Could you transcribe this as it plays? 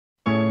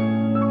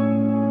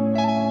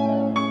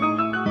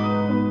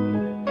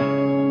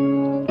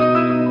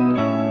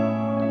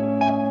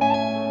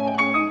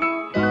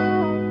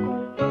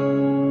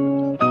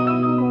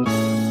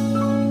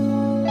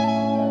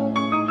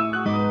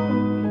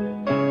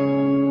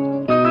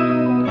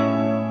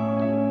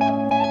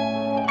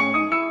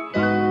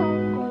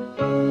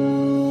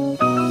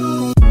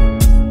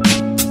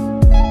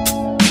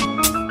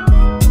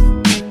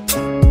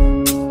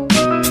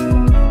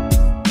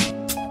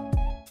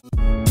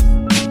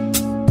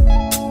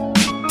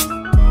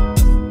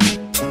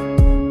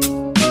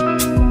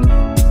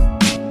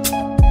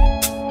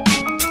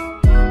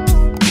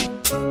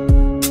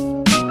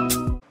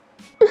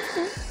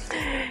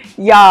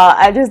Y'all,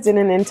 I just did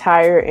an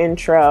entire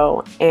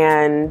intro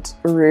and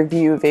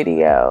review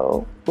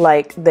video,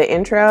 like the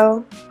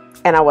intro,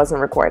 and I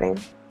wasn't recording.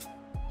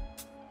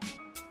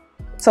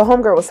 So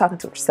homegirl was talking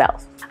to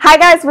herself. Hi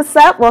guys, what's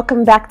up?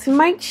 Welcome back to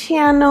my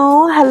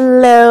channel.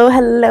 Hello.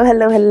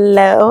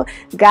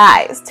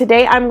 Guys,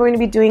 today I'm going to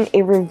be doing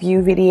a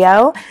review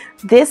video.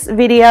 This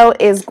video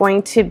is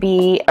going to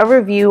be a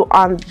review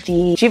on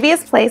the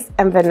Juvias Place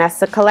and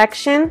Vanessa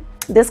collection.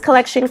 This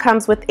collection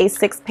comes with a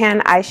 6-pan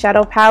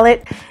eyeshadow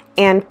palette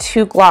and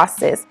 2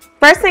 glosses.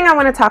 First thing I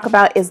want to talk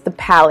about is the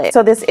palette.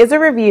 So this is a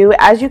review.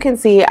 As you can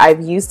see,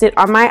 I've used it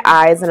on my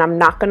eyes, and I'm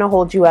not going to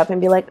hold you up and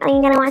be like, are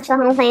you going to watch the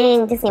whole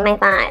thing to see my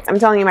thoughts? I'm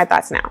telling you my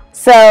thoughts now.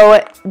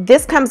 So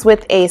this comes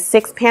with a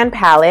 6-pan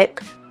palette.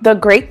 The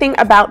great thing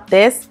about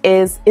this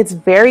is it's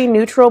very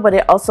neutral, but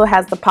it also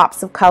has the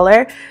pops of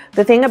color.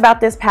 The thing about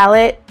this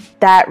palette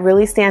that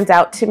really stands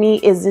out to me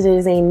is it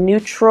is a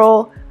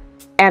neutral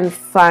and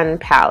fun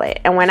palette.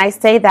 And when I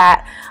say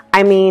that,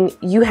 I mean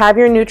you have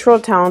your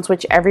neutral tones,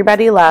 which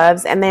everybody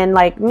loves, and then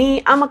like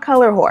me, I'm a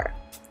color whore.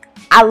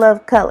 I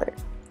love color.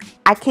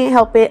 I can't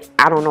help it.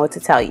 I don't know what to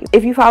tell you.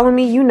 If you follow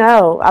me, you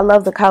know I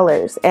love the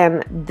colors,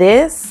 and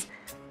this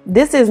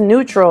is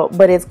neutral,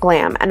 but it's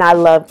glam, and I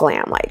love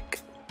glam. Like,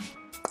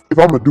 if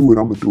I'm gonna do it,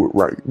 I'm gonna do it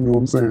right. You know what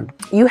I'm saying?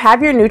 You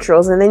have your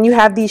neutrals, and then you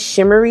have these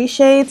shimmery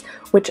shades,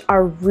 which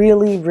are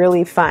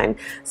really fun.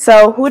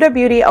 So Huda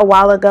Beauty a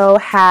while ago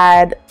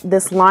had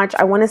this launch.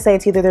 I want to say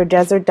it's either their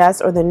Desert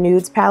Dust or the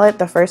Nudes palette,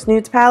 the first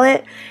Nudes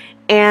palette.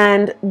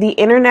 And the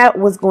internet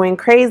was going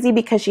crazy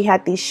because she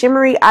had these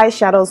shimmery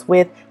eyeshadows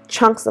with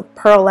chunks of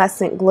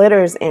pearlescent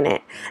glitters in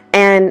it.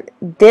 And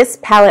this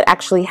palette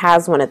actually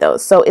has one of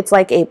those. So it's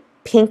like a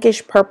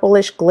pinkish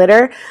purplish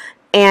glitter,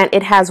 and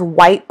it has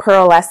white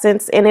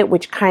pearlescence in it,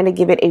 which kind of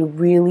give it a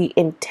really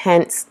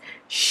intense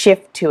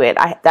shift to it.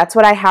 That's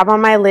what I have on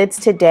my lids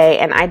today,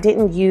 and I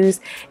didn't use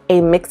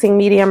a mixing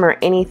medium or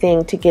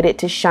anything to get it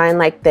to shine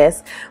like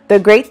this. The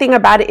great thing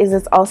about it is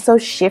it's also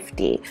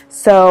shifty.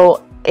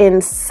 So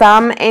in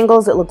some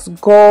angles it looks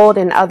gold,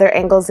 in other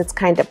angles it's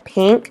kind of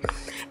pink.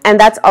 And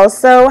that's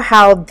also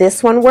how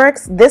this one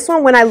works. This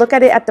one, when I look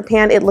at it at the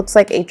pan, it looks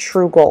like a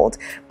true gold.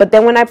 But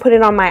then when I put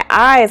it on my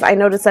eyes, I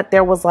noticed that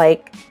there was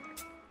like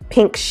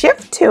pink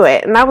shift to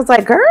it, and I was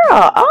like, girl,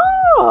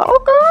 oh,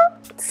 okay.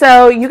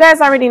 So you guys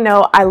already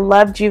know I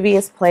love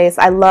Juvias Place.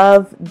 I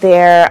love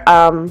their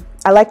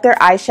I like their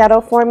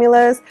eyeshadow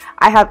formulas.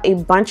 I have a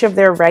bunch of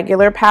their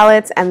regular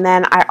palettes, and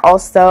then I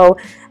also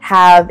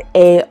have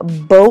a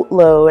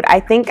boatload. I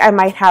think I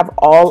might have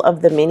all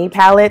of the mini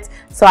palettes,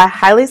 so I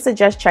highly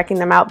suggest checking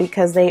them out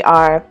because they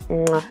are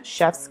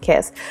chef's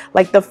kiss.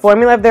 Like, the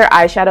formula of their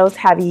eyeshadows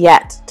have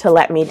yet to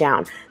let me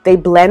down. They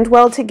blend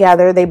well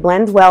together. They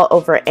blend well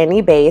over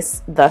any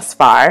base thus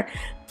far.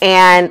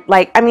 And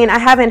like, I mean, I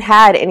haven't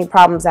had any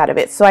problems out of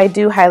it, so I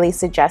do highly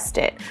suggest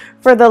it.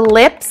 For the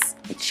lips,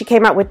 she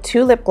came out with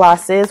 2 lip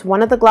glosses.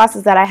 One of the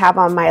glosses that I have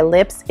on my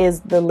lips is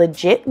the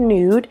legit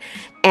Nude,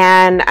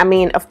 and I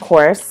mean, of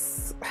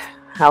course,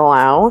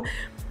 hello.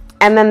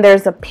 And then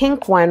there's a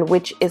pink one,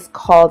 which is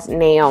called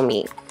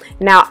Naomi.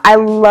 Now, I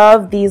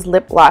love these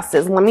lip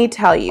glosses. Let me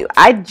tell you,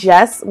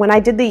 when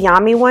I did the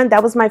Yummy one,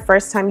 that was my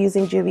first time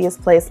using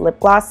Juvias Place lip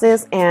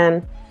glosses,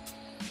 and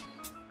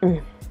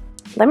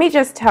let me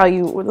just tell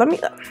you, let me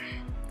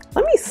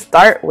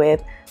start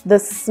with the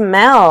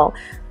smell.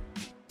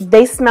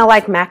 They smell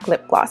like MAC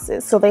lip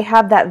glosses. So they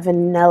have that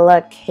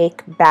vanilla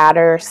cake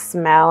batter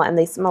smell, and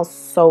they smell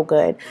so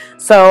good.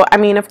 So, I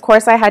mean, of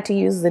course I had to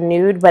use the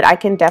Nude, but I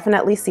can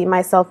definitely see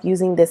myself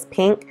using this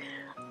pink.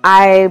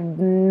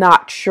 I'm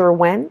not sure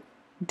when.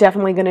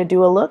 Definitely gonna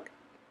do a look.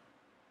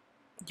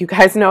 You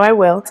guys know I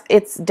will.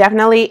 It's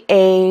definitely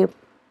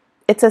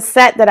it's a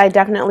set that I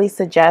definitely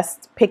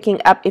suggest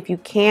picking up if you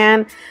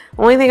can.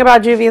 Only thing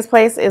about Juvias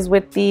Place is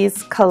with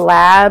these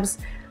collabs,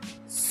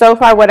 so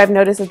far what I've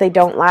noticed is they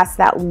don't last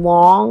that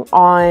long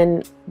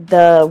on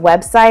the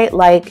website.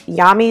 Like,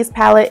 Yami's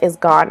palette is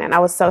gone, and I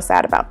was so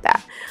sad about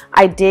that.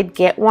 I did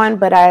get one,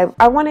 but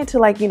I wanted to,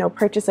 like, you know,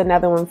 purchase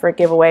another one for a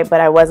giveaway,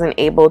 but I wasn't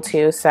able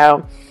to,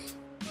 so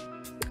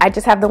I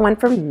just have the one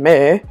for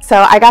me. So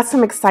I got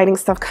some exciting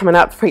stuff coming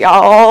up for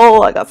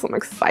y'all. Okay,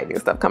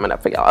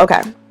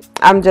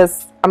 I'm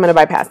gonna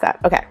bypass that.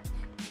 Okay,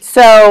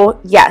 so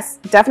yes,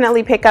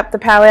 definitely pick up the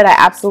palette. I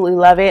absolutely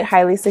love it,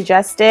 highly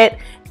suggest it,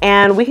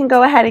 and we can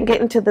go ahead and get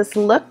into this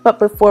look. But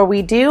before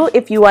we do,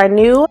 if you are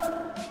new,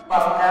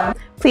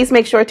 welcome. Please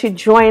make sure to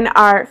join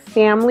our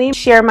family.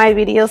 Share my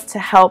videos to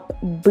help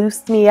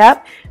boost me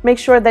up. Make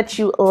sure that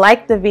you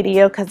like the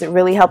video because it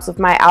really helps with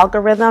my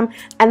algorithm.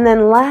 And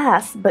then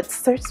last but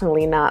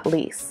certainly not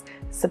least,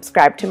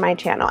 subscribe to my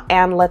channel.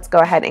 And let's go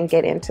ahead and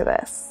get into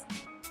this.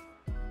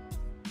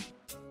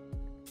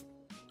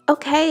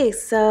 Okay,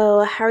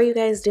 so how are you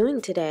guys doing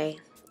today?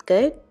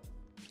 Good?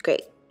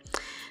 Great.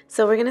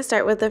 So we're gonna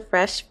start with a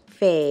fresh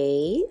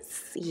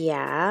face.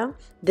 Yeah,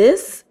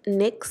 this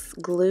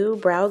NYX glue,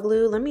 brow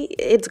glue,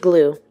 it's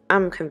glue.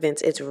 I'm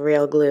convinced it's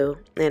real glue,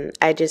 and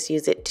I just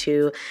use it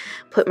to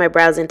put my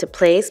brows into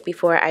place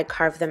before I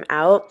carve them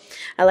out.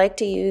 I like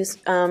to use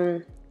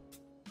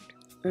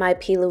my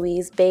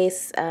ᗷᖇoᗯᔕ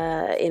base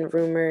in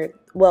Rumor.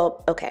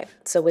 Well, okay,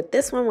 so with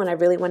this one, when I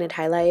really want it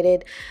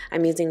highlighted,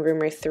 I'm using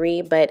Rumor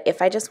 3, but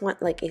if I just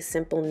want like a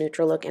simple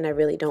neutral look and I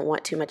really don't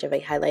want too much of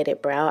a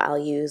highlighted brow, I'll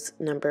use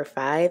number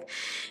 5.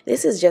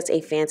 This is just a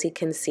fancy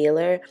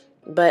concealer,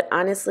 but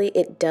honestly,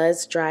 it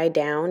does dry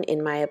down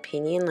in my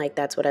opinion. Like,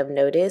 that's what I've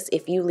noticed.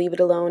 If you leave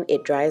it alone,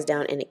 it dries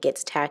down and it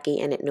gets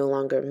tacky and it no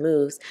longer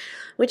moves,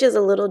 which is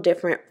a little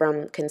different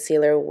from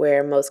concealer,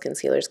 where most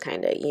concealers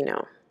kind of, you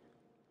know,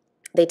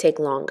 they take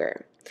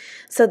longer.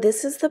 So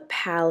this is the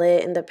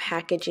palette, and the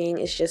packaging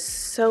is just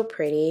so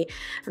pretty.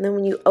 And then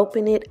when you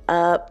open it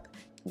up,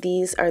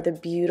 these are the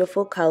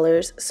beautiful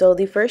colors. So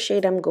the first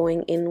shade I'm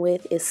going in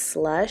with is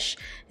Slush.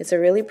 It's a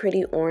really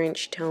pretty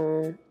orange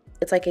tone.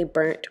 It's like a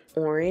burnt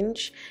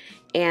orange,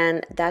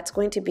 and that's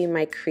going to be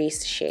my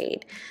crease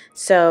shade.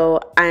 So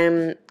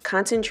I'm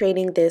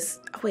concentrating this.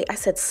 Oh wait, I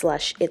said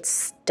Slush.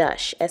 It's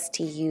Stush,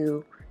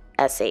 S-T-U-S-H.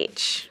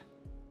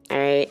 All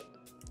right.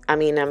 I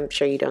mean, I'm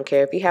sure you don't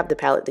care. If you have the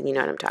palette, then you know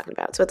what I'm talking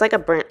about. So it's like a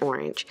burnt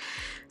orange.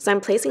 So I'm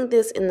placing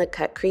this in the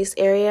cut crease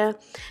area,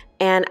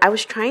 and I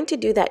was trying to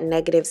do that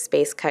negative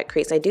space cut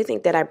crease. I do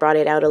think that I brought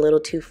it out a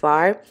little too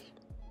far.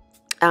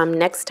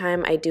 Next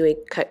time I do a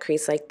cut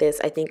crease like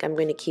this, I think I'm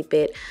going to keep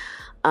it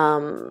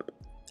a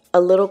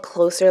little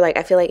closer. Like,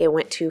 I feel like it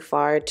went too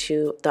far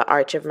to the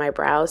arch of my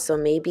brow, so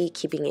maybe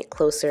keeping it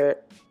closer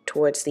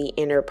towards the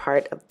inner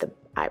part of the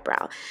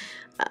eyebrow.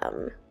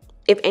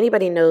 If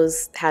anybody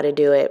knows how to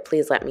do it,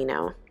 please let me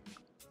know.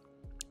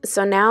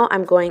 So now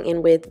I'm going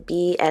in with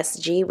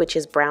BSG, which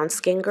is Brown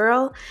Skin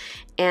Girl,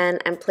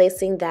 and I'm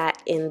placing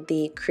that in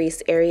the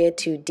crease area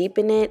to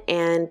deepen it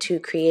and to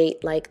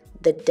create like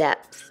the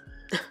depth.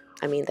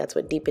 I mean, that's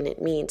what deepen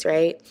it means,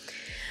 right?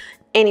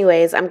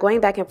 Anyways, I'm going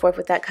back and forth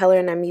with that color,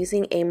 and I'm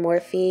using a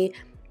Morphe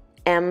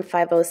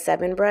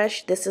M507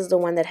 brush. This is the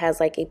one that has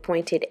like a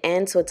pointed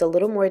end, so it's a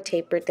little more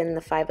tapered than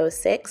the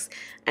 506,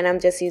 and I'm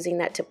just using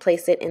that to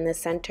place it in the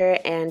center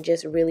and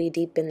just really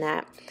deepen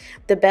that.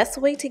 The best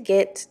way to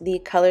get the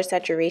color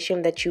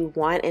saturation that you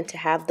want and to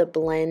have the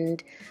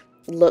blend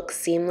look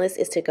seamless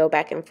is to go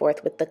back and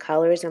forth with the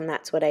colors, and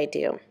that's what I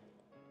do.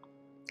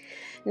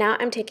 Now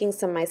I'm taking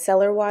some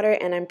micellar water,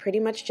 and I'm pretty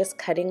much just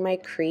cutting my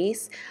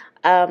crease.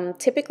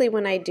 Typically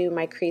when I do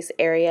my crease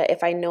area,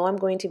 if I know I'm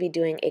going to be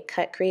doing a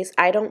cut crease,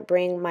 I don't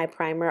bring my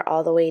primer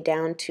all the way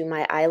down to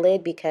my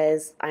eyelid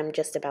because I'm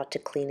just about to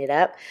clean it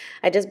up.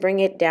 I just bring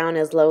it down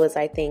as low as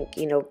I think,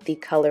 you know, the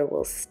color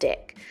will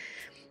stick.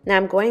 Now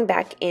I'm going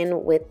back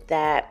in with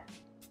that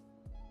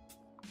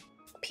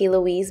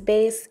ᗷᖇoᗯᔕ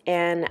base,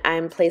 and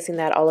I'm placing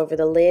that all over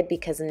the lid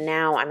because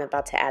now I'm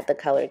about to add the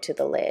color to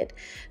the lid.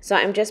 So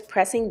I'm just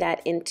pressing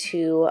that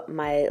into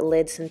my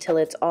lids until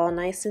it's all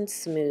nice and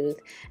smooth.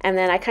 And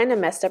then I kind of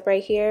messed up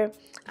right here.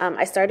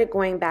 I started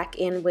going back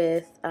in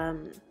with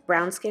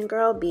Brown Skin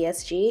Girl,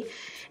 BSG,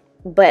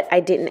 but I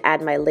didn't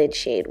add my lid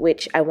shade,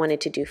 which I wanted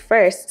to do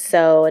first.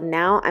 So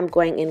now I'm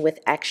going in with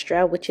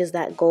Extra, which is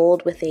that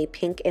gold with a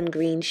pink and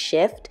green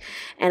shift,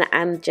 and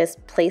I'm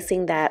just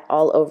placing that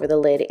all over the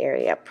lid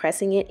area,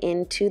 pressing it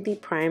into the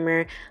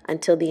primer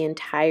until the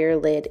entire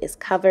lid is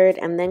covered,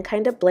 and then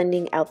kind of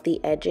blending out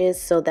the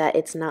edges so that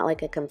it's not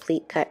like a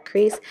complete cut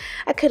crease.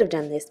 I could have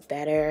done this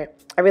better.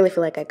 I really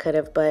feel like I could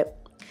have, but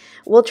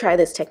we'll try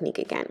this technique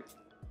again.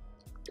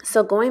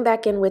 So going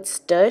back in with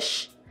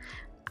Stush,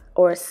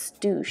 or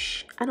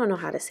Stoosh, I don't know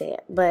how to say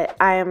it, but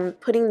I am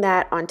putting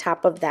that on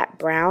top of that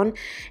brown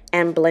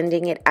and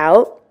blending it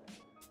out,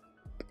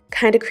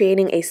 kind of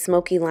creating a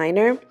smoky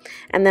liner.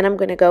 And then I'm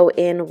going to go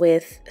in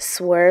with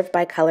Swerve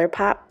by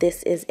ColourPop.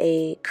 This is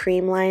a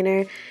cream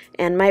liner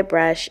and my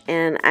brush,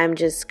 and I'm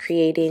just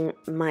creating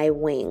my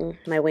wing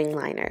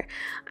liner.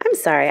 I'm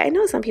sorry, I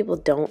know some people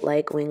don't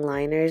like wing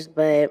liners,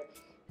 but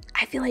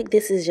I feel like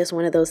this is just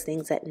one of those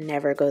things that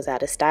never goes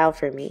out of style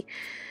for me.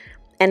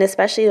 And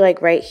especially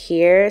like right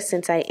here,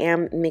 since I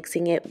am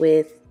mixing it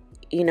with,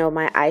 you know,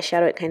 my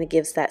eyeshadow, it kind of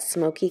gives that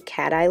smoky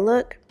cat eye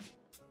look.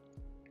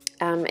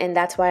 And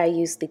that's why I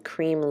use the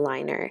cream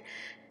liner,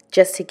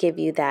 just to give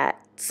you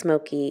that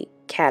smoky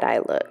cat eye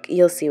look.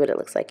 You'll see what it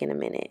looks like in a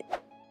minute.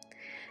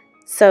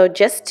 So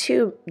just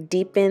to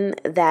deepen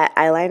that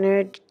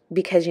eyeliner,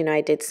 because, you know,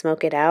 I did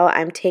smoke it out,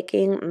 I'm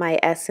taking my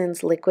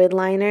Essence liquid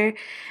liner,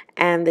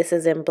 and this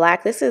is in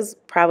black. This is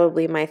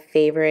probably my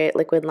favorite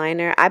liquid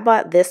liner. I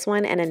bought this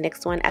one and a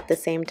NYX one at the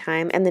same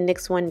time, and the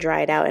NYX one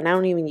dried out, and I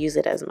don't even use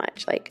it as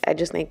much. Like, I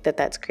just think that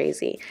that's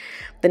crazy.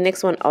 The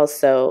NYX one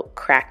also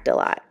cracked a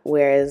lot,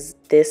 whereas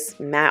this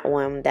matte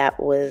one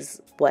that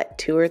was, what,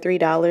 $2 or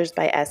 $3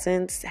 by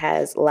Essence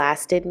has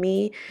lasted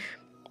me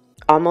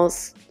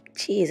almost,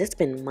 geez, it's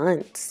been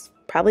months,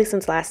 probably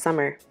since last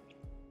summer.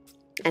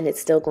 And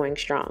it's still going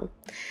strong.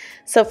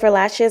 So for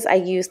lashes, I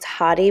used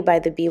Hottie by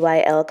the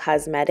BYL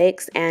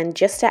Cosmetics, and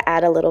just to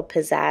add a little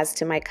pizzazz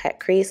to my cut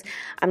crease,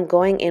 I'm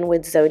going in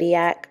with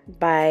Zodiac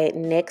by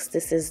NYX.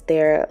 This is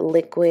their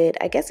liquid,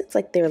 I guess it's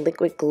like their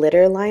liquid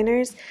glitter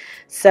liners.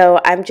 So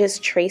I'm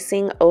just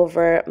tracing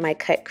over my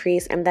cut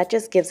crease, and that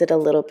just gives it a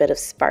little bit of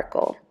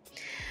sparkle.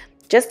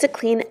 Just to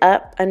clean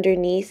up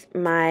underneath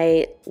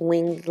my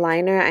winged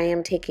liner, I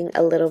am taking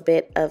a little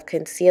bit of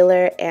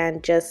concealer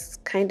and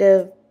just kind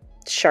of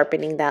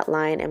sharpening that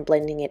line and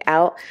blending it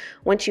out.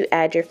 Once you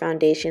add your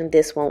foundation,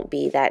 this won't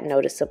be that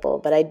noticeable,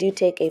 but I do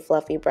take a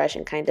fluffy brush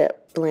and kind of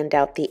blend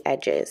out the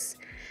edges.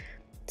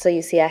 So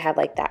you see I have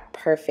like that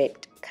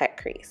perfect cut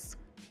crease.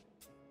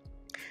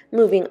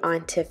 Moving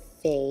on to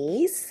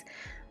face.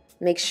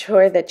 Make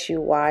sure that you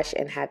wash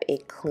and have a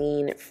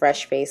clean,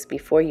 fresh face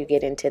before you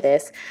get into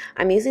this.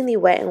 I'm using the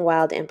Wet n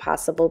Wild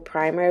Impossible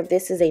Primer.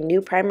 This is a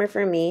new primer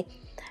for me.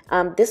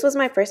 This was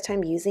my first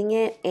time using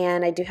it,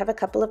 and I do have a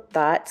couple of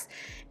thoughts.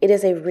 It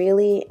is a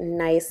really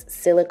nice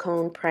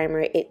silicone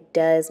primer. It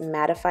does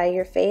mattify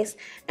your face,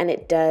 and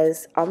it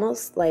does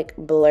almost like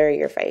blur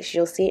your face.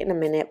 You'll see it in a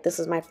minute. This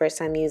was my first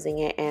time using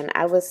it, and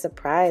I was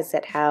surprised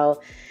at how,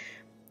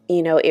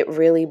 you know, it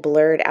really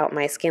blurred out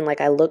my skin.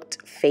 Like I looked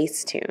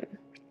Facetune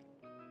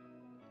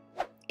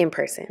in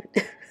person.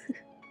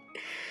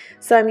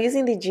 So I'm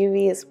using the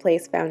Juvia's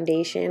Place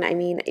foundation. I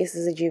mean, this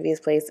is a Juvia's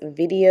Place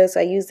video,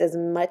 so I used as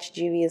much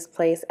Juvia's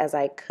Place as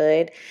I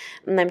could.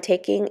 And I'm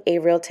taking a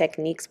Real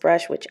Techniques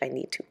brush, which I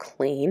need to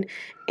clean,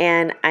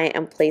 and I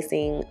am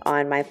placing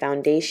on my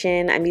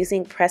foundation. I'm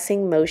using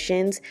pressing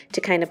motions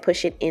to kind of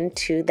push it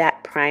into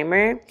that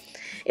primer.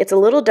 It's a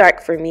little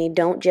dark for me,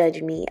 don't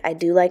judge me. I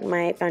do like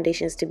my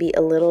foundations to be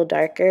a little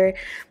darker,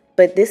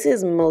 but this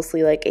is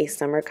mostly like a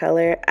summer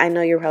color. I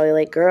know you're probably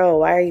like, girl,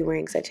 why are you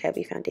wearing such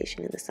heavy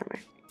foundation in the summer?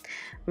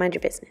 Mind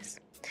your business.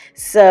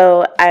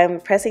 So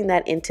I'm pressing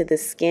that into the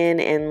skin,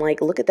 and like,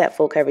 look at that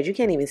full coverage. You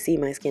can't even see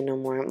my skin no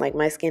more. Like,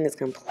 my skin is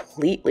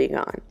completely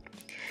gone.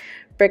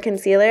 For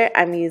concealer,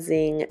 I'm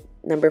using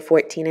number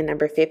 14 and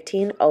number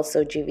 15,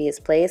 also Juvia's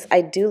Place.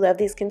 I do love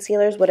these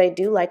concealers. What I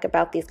do like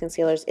about these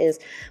concealers is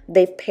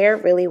they pair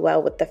really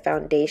well with the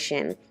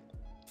foundation.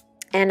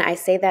 And I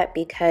say that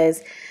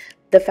because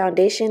the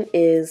foundation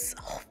is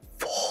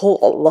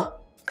full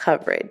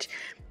coverage,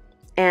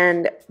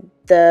 and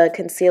the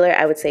concealer,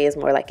 I would say, is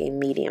more like a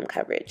medium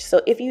coverage.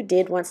 So if you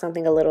did want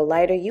something a little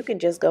lighter, you can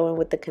just go in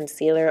with the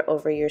concealer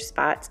over your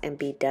spots and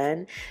be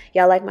done.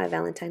 Y'all like my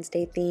Valentine's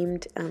Day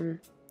themed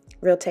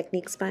Real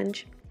Technique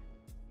sponge?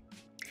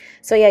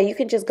 So yeah, you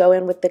can just go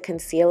in with the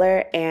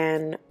concealer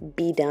and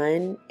be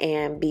done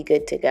and be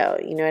good to go.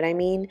 You know what I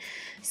mean?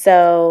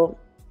 So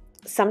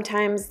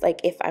sometimes,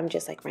 like, if I'm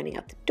just like running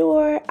out the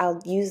door,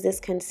 I'll use this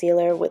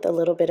concealer with a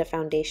little bit of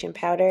foundation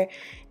powder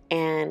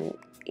and,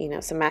 you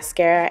know, some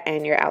mascara,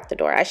 and you're out the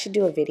door. I should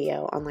do a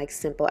video on like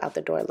simple out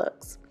the door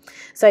looks.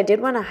 So I did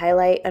want to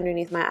highlight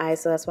underneath my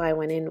eyes, so that's why I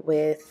went in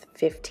with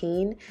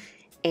 15.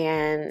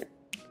 And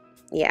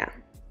yeah.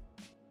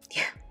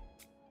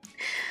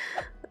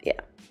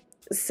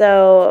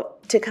 So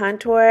to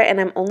contour,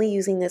 and I'm only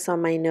using this on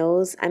my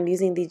nose, I'm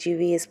using the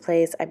Juvia's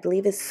Place, I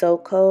believe it's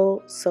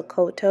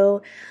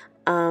Sokoto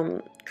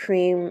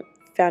cream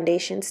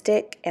foundation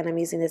stick, and I'm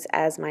using this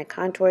as my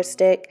contour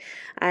stick.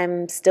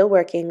 I'm still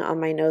working on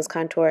my nose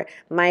contour.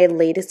 My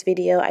latest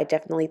video, I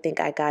definitely think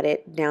I got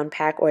it down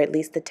pat, or at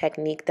least the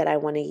technique that I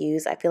want to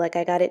use, I feel like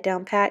I got it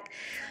down pat.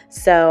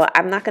 So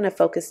I'm not going to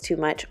focus too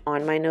much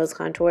on my nose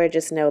contour.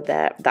 Just know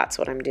that that's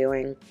what I'm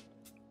doing.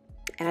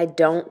 And I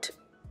don't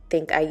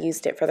think I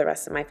used it for the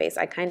rest of my face.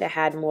 I kind of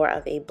had more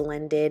of a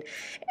blended,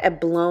 a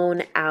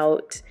blown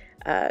out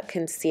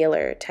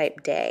concealer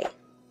type day.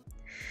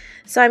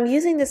 So I'm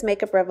using this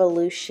Makeup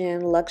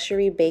Revolution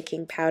Luxury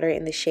Baking Powder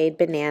in the shade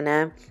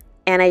Banana,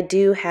 and I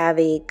do have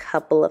a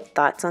couple of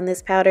thoughts on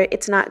this powder.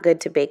 It's not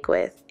good to bake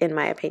with, in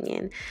my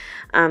opinion.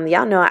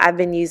 Y'all know I've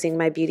been using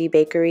my Beauty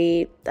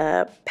Bakery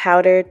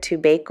powder to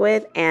bake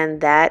with, and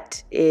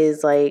that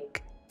is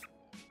like,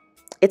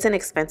 it's an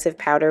expensive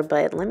powder,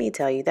 but let me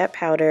tell you, that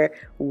powder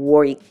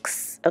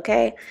works,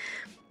 okay?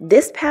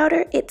 This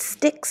powder, it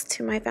sticks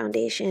to my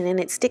foundation, and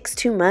it sticks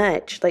too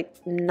much, like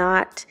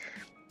not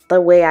the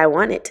way I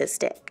want it to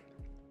stick.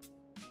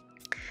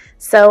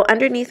 So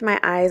underneath my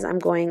eyes, I'm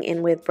going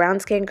in with Brown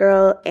Skin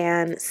Girl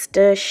and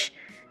Stush,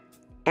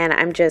 and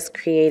I'm just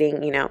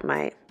creating, you know,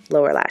 my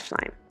lower lash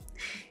line.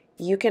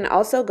 You can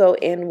also go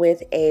in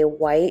with a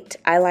white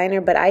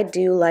eyeliner, but I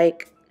do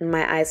like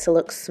my eyes to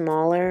look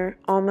smaller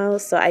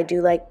almost, so I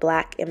do like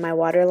black in my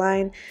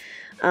waterline.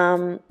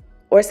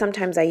 Or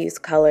sometimes I use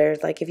colors,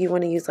 like if you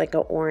want to use like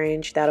an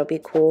orange, that'll be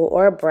cool,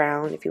 or a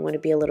brown if you want to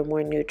be a little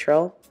more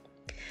neutral.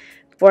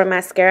 For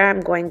mascara, I'm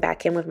going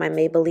back in with my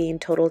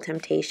Maybelline Total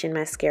Temptation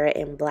mascara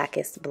in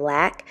Blackest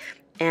Black,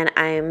 and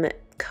I'm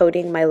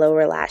coating my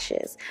lower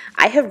lashes.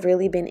 I have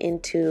really been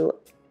into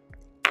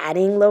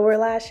adding lower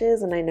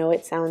lashes, and I know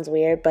it sounds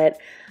weird, but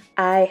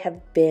I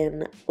have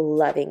been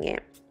loving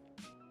it.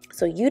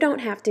 So you don't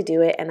have to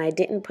do it, and I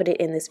didn't put it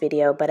in this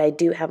video, but I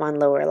do have on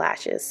lower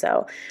lashes,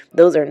 so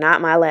those are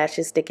not my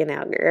lashes sticking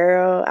out,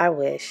 girl. I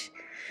wish.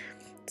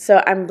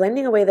 So I'm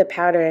blending away the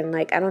powder, and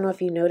like, I don't know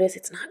if you notice,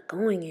 it's not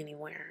going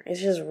anywhere. It's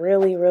just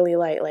really, really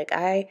light. Like,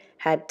 I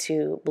had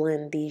to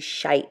blend the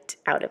shite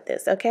out of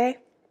this, okay?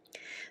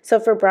 So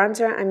for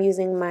bronzer, I'm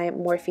using my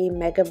Morphe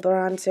Mega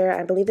Bronzer.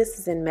 I believe this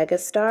is in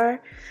MegaStar.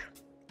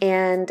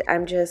 and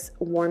I'm just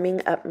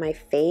warming up my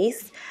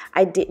face.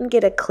 I didn't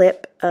get a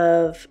clip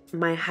of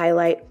my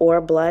highlight or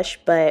blush,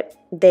 but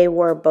they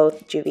were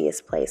both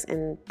Juvia's Place,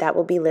 and that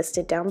will be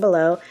listed down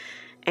below.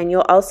 And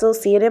you'll also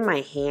see it in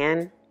my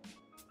hand.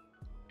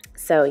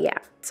 So yeah,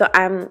 so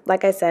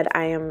like I said,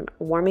 I am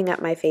warming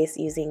up my face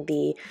using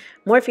the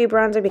Morphe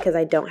bronzer because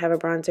I don't have a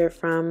bronzer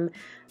from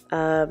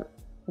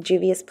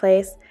Juvia's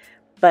Place.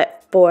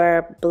 But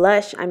for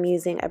blush, I'm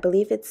using, I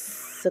believe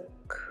it's,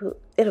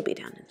 it'll be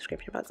down in the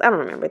description box. I don't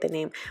remember the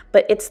name,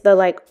 but it's the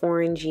like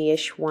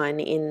orangey-ish one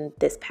in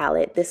this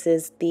palette. This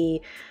is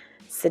the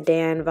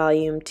Sedan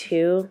Volume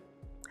 2.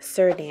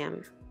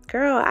 Serdam.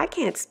 Girl, I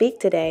can't speak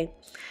today.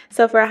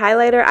 So for a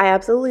highlighter, I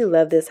absolutely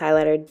love this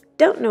highlighter.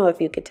 Don't know if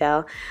you could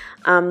tell.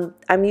 I'm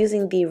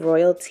using the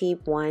Royalty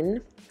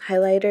 1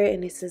 highlighter,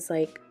 and this is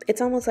like,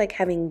 it's almost like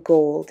having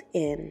gold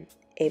in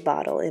a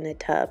bottle, in a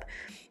tub.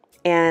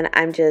 And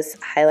I'm just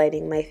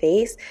highlighting my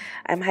face.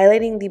 I'm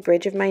highlighting the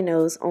bridge of my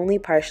nose only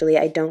partially.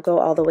 I don't go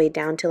all the way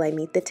down till I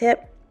meet the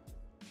tip.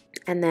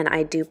 And then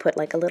I do put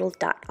like a little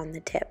dot on the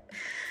tip.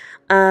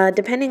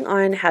 Depending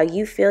on how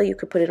you feel, you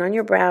could put it on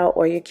your brow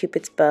or your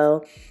Cupid's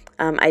bow.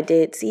 I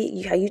did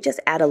see how you just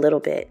add a little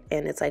bit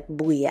and it's like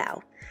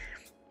booyah.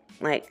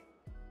 Like,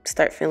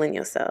 start feeling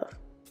yourself.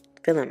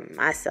 Feeling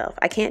myself.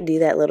 I can't do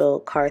that little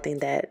car thing,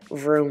 that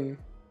vroom.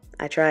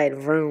 I tried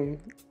vroom.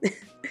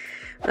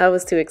 I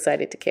was too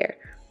excited to care.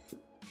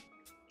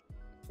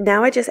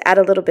 Now I just add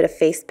a little bit of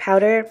face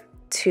powder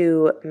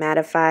to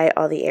mattify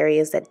all the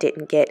areas that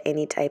didn't get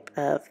any type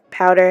of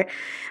powder.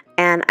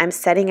 And I'm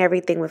setting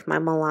everything with my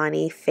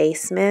Milani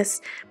face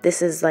mist.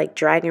 This is like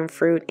dragon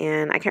fruit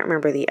and I can't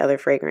remember the other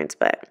fragrance,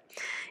 but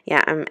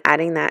yeah, I'm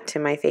adding that to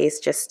my face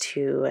just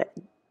to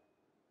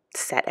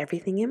set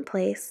everything in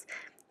place.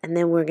 And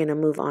then we're gonna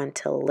move on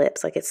to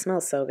lips. Like, it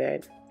smells so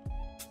good.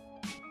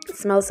 It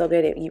smells so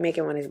good. You make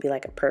it want it to be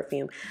like a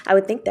perfume. I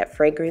would think that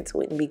fragrance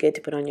wouldn't be good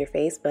to put on your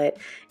face, but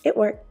it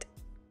worked.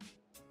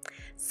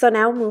 So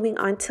now moving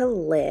on to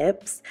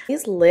lips.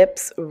 These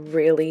lips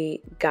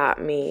really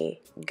got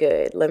me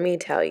good, let me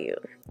tell you.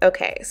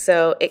 Okay,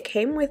 so it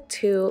came with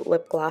 2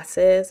 lip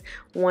glosses.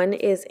 One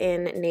is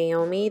in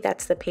Naomi,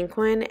 that's the pink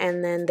one,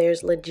 and then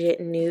there's Legit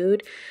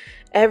Nude.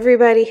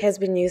 Everybody has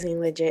been using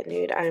Legit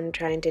Nude, I'm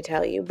trying to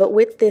tell you. But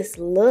with this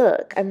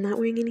look, I'm not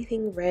wearing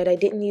anything red. I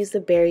didn't use the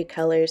berry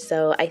color,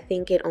 so I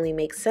think it only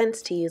makes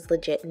sense to use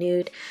Legit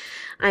Nude.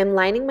 I'm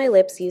lining my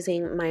lips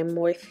using my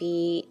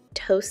Morphe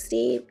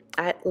Toasty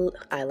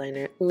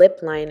lip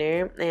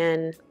liner,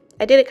 and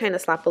I did it kind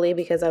of sloppily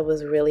because I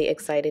was really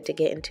excited to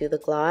get into the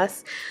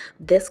gloss.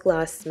 This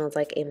gloss smells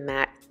like a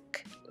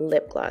MAC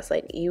lip gloss.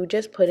 Like, you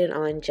just put it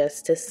on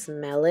just to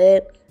smell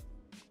it.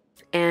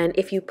 And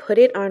if you put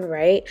it on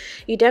right,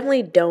 you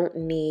definitely don't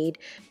need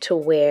to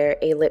wear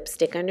a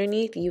lipstick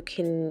underneath. You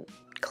can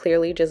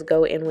clearly just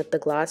go in with the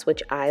gloss,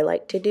 which I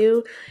like to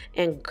do.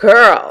 And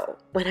girl,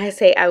 when I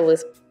say I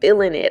was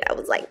feeling it, I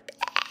was like,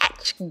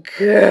 bitch,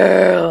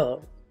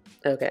 girl.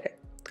 Okay,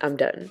 I'm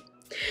done.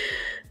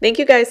 Thank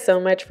you guys so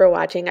much for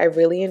watching. I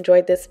really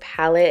enjoyed this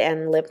palette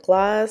and lip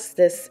gloss,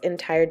 this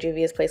entire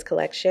Juvia's Place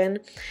collection.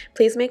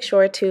 Please make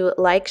sure to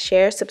like,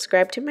 share,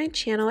 subscribe to my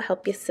channel,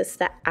 help your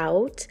sister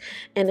out.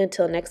 And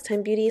until next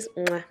time, beauties,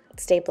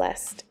 stay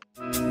blessed.